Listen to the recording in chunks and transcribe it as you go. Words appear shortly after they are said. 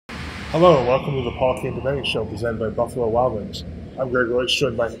Hello, and welcome to the Paul Cantabene Show presented by Buffalo Wild Wings. I'm Greg Royce,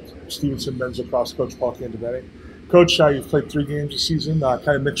 joined by Stevenson men's lacrosse coach Paul Cantabene. Coach, you've played 3 games this season, kind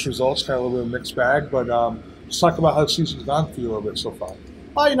of mixed results, kind of a little bit of a mixed bag, but let's talk about how the season's gone for you a little bit so far.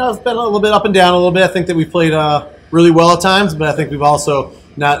 It's been a little bit up and down a little bit. I think that we played really well at times, but I think we've also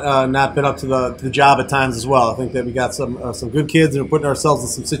not been up to the job at times as well. I think that we got some good kids and we're putting ourselves in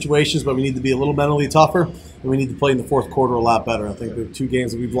some situations, but we need to be a little mentally tougher, and we need to play in the fourth quarter a lot better. I think the 2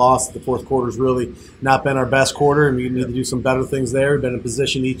 games that we've lost, the fourth quarter's really not been our best quarter, and we need to do some better things there. We've been in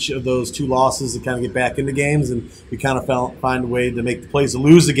position each of those 2 losses to kind of get back into games, and we kind of find a way to make the plays to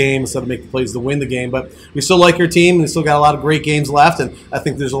lose the game instead of make the plays to win the game. But we still like our team, and we still got a lot of great games left, and I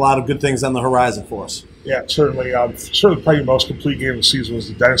think there's a lot of good things on the horizon for us. Yeah, certainly. Certainly probably your most complete game of the season was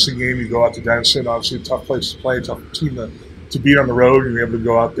the Denison game. You go out to Denison, obviously a tough place to play, a tough team to beat on the road, and you're able to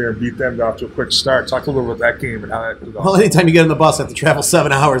go out there and beat them, got off to a quick start. Talk a little bit about that game and how that could go. Well, anytime you get on the bus, have to travel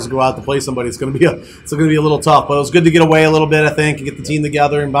 7 hours to go out to play somebody, it's going to be a little tough. But it was good to get away a little bit, I think, and get the team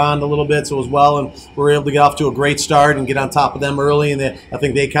together and bond a little bit. So it was well, and we were able to get off to a great start and get on top of them early. And I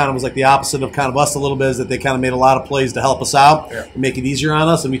think they kind of was like the opposite of kind of us a little bit, is that they kind of made a lot of plays to help us out and make it easier on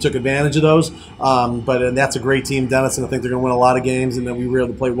us, and we took advantage of those. But that's a great team, Denison. I think they're going to win a lot of games, and then we were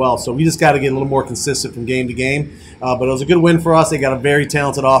able to play well. So we just got to get a little more consistent from game to game. But it was a good win for us. They got a very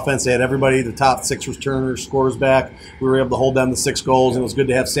talented offense. They had everybody, the top 6 returners, scorers back. We were able to hold them to 6 goals, and it was good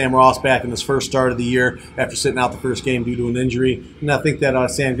to have Sam Ross back in his first start of the year after sitting out the first game due to an injury. And I think that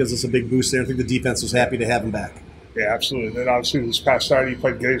Sam gives us a big boost there. I think the defense was happy to have him back. Yeah, absolutely. And then obviously this past Saturday you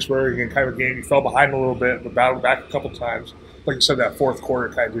played Gettysburg, again, kind of a game you fell behind a little bit, but battled back a couple times. Like you said, that fourth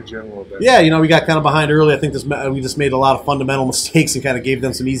quarter kind of did you in a little bit. Yeah, we got kind of behind early. I think we just made a lot of fundamental mistakes and kind of gave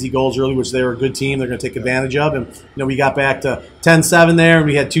them some easy goals early, which they were a good team. They're going to take advantage of. And, we got back to 10-7 there, and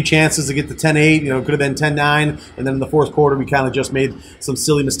we had 2 chances to get to 10-8. It could have been 10-9. And then in the fourth quarter, we kind of just made some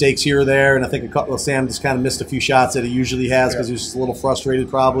silly mistakes here or there. And I think Sam just kind of missed a few shots that he usually has because he was just a little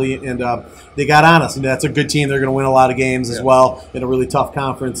frustrated probably. And they got on us. And that's a good team. They're going to win a lot of games as well in a really tough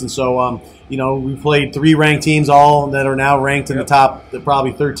conference. And so, we played 3 ranked teams, all that are now ranked in the top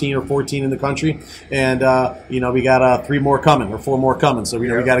probably 13 or 14 in the country, and we got 3 more coming or 4 more coming. So we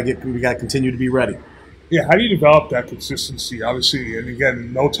got to continue to be ready. Yeah, how do you develop that consistency? Obviously, and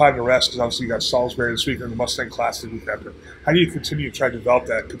again, no time to rest because obviously you got Salisbury this week and the Mustang Classic week after. How do you continue to try to develop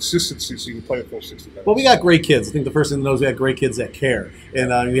that consistency so you can play a full 60 minutes? Well, we got great kids. I think the first thing to know is we got great kids that care,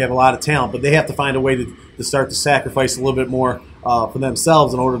 and we have a lot of talent, but they have to find a way to start to sacrifice a little bit more for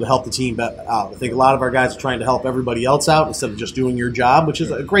themselves in order to help the team out. I think a lot of our guys are trying to help everybody else out instead of just doing your job, which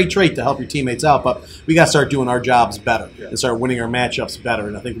is a great trait to help your teammates out, but we got to start doing our jobs better and start winning our matchups better.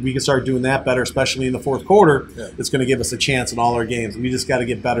 And I think if we can start doing that better, especially in the fourth quarter, it's going to give us a chance in all our games. We just got to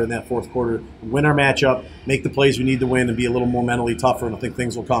get better in that fourth quarter, win our matchup, make the plays we need to win, and be a little more mentally tougher, and I think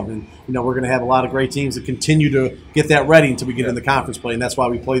things will come. And we're going to have a lot of great teams that continue to get that ready until we get in the conference play, and that's why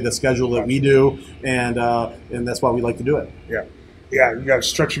we play the schedule that we do, and that's why we like to do it. Yeah, you got a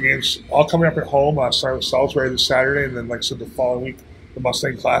stretch of games all coming up at home. Starting with Salisbury this Saturday, and then, like I said, the following week, the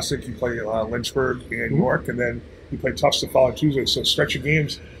Mustang Classic. You play Lynchburg and York, and then you play Tufts the following Tuesday. So stretch of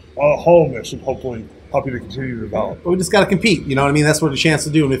games all at home that should hopefully help you to continue to develop. But we just got to compete, That's what a chance to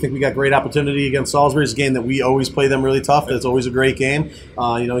do, and I think we got great opportunity against Salisbury. It's a game that we always play them really tough. It's always a great game.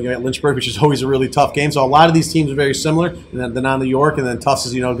 We got Lynchburg, which is always a really tough game. So a lot of these teams are very similar. And then on the York, and then Tufts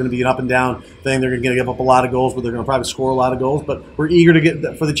is going to be an up and down thing. They're going to give up a lot of goals, but they're going to probably score a lot of goals. But we're eager to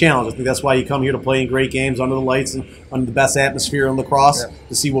get for the challenge. I think that's why you come here to play in great games under the lights and under the best atmosphere in lacrosse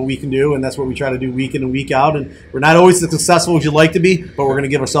to see what we can do, and that's what we try to do week in and week out. And we're not always as successful as you'd like to be, but we're going to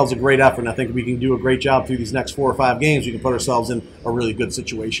give ourselves a great effort. And I think if we can do a great job through these next 4 or 5 games, we can put ourselves in a really good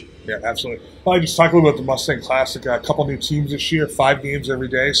situation. Yeah, absolutely. Well, I just talk a little about the Mustang Classic. A couple new teams this year, 5 games every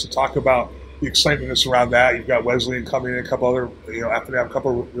day. So talk about the excitement that's around that. You've got Wesleyan coming in, a couple other, after they have a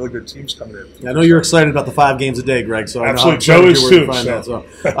couple of really good teams coming in. Yeah, I know you're excited about the 5 games a day, Greg. So absolutely, Joe is too.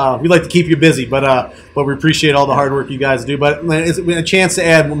 So. We like to keep you busy, but we appreciate all the hard work you guys do. But it's a chance to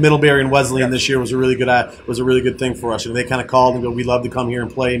add Middlebury and Wesleyan this year was a really good thing for us. They kind of called and go, "We'd love to come here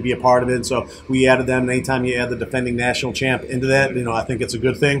and play and be a part of it." And so we added them. And anytime you add the defending national champ into that, I think it's a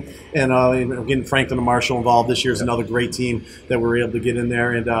good thing. And getting Franklin and Marshall involved this year is another great team that we're able to get in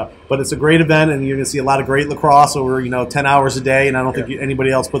there. And but it's a great event, and you're going to see a lot of great lacrosse over 10 hours a day. And I don't think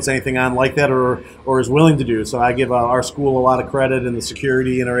anybody else puts anything on like that or is willing to do. So I give our school a lot of credit, and the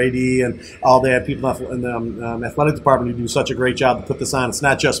security and our AD and all the people in the athletic department who do such a great job to put this on. It's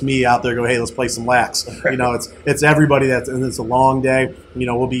not just me out there go, "Hey, let's play some lax." It's everybody and it's a long day.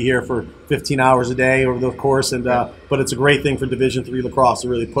 We'll be here for 15 hours a day over the course, and but it's a great thing for Division III lacrosse to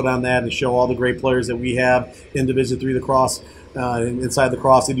really put on that and show all the great players that we have in Division III lacrosse inside the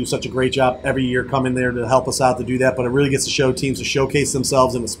cross. They do such a great job every year coming there to help us out to do that. But it really gets to show teams to showcase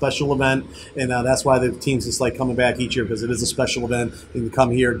themselves in a special event, and that's why the teams just like coming back each year, because it is a special event. And you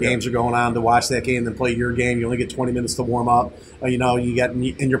come here, games are going on, to watch that game, then play your game. You only get 20 minutes to warm up. And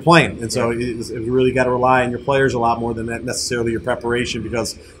you're playing, and so you really got to rely on your players a lot more than that necessarily your preparation,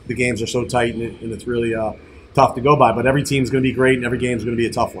 because the games are so tight and it's really tough to go by. But every team's going to be great, and every game's going to be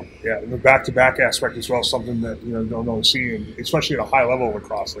a tough one. Yeah, and the back-to-back aspect as well, something that you don't always see, especially at a high level of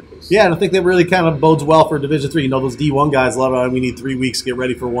lacrosse like this. Yeah, and I think that really kind of bodes well for Division III. Those D1 guys love it. We need 3 weeks to get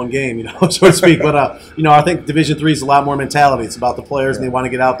ready for one game, so to speak. But I think Division III is a lot more mentality. It's about the players, and they want to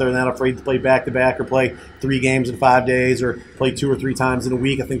get out there and they're not afraid to play back-to-back or play 3 games in 5 days or play 2 or 3 times in a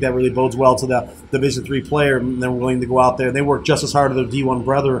week. I think that really bodes well to the Division III player, and they're willing to go out there. They work just as hard as their D1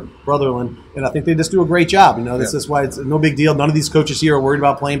 brotherland, and I think they just do a great job. That's why it's no big deal. None of these coaches here are worried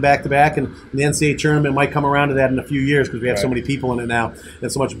about playing back-to-back, and the NCAA tournament might come around to that in a few years, because we have so many people in it now.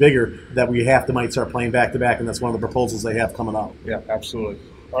 It's so much bigger that we might start playing back-to-back, and that's one of the proposals they have coming up. Yeah, absolutely.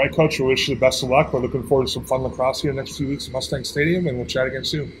 All right, Coach, we wish you the best of luck. We're looking forward to some fun lacrosse here the next few weeks at Mustang Stadium, and we'll chat again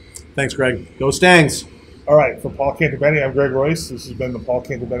soon. Thanks, Greg. Go Stangs! All right, for Paul Cantabene, I'm Greg Royce. This has been the Paul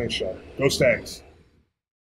Cantabene Show. Go Stangs!